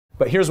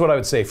But here's what I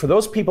would say. For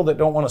those people that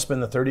don't want to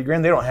spend the 30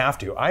 grand, they don't have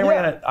to. I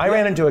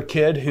ran into a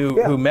kid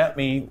who met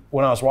me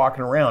when I was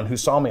walking around, who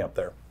saw me up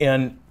there.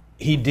 And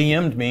he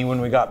DM'd me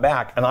when we got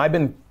back. And I've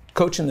been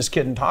coaching this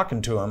kid and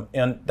talking to him,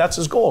 and that's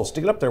his goal, is to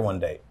get up there one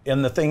day.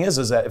 And the thing is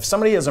that if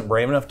somebody isn't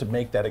brave enough to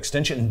make that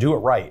extension and do it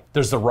right,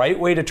 there's the right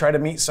way to try to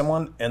meet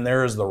someone, and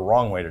there is the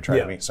wrong way to try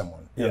to meet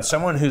someone. And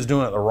someone who's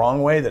doing it the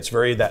wrong way, that's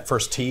that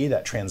first T,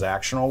 that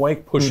transactional way,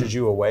 pushes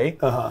you away,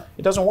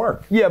 it doesn't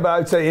work. Yeah, but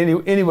I'd say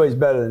any way is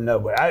better than no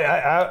way.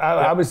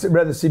 I would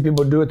rather see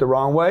people do it the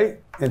wrong way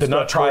and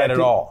not try it at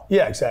all.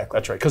 Yeah, exactly.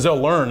 That's right, because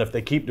they'll learn if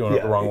they keep doing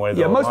it the wrong way.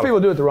 Yeah, most people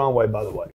do it the wrong way, by the way.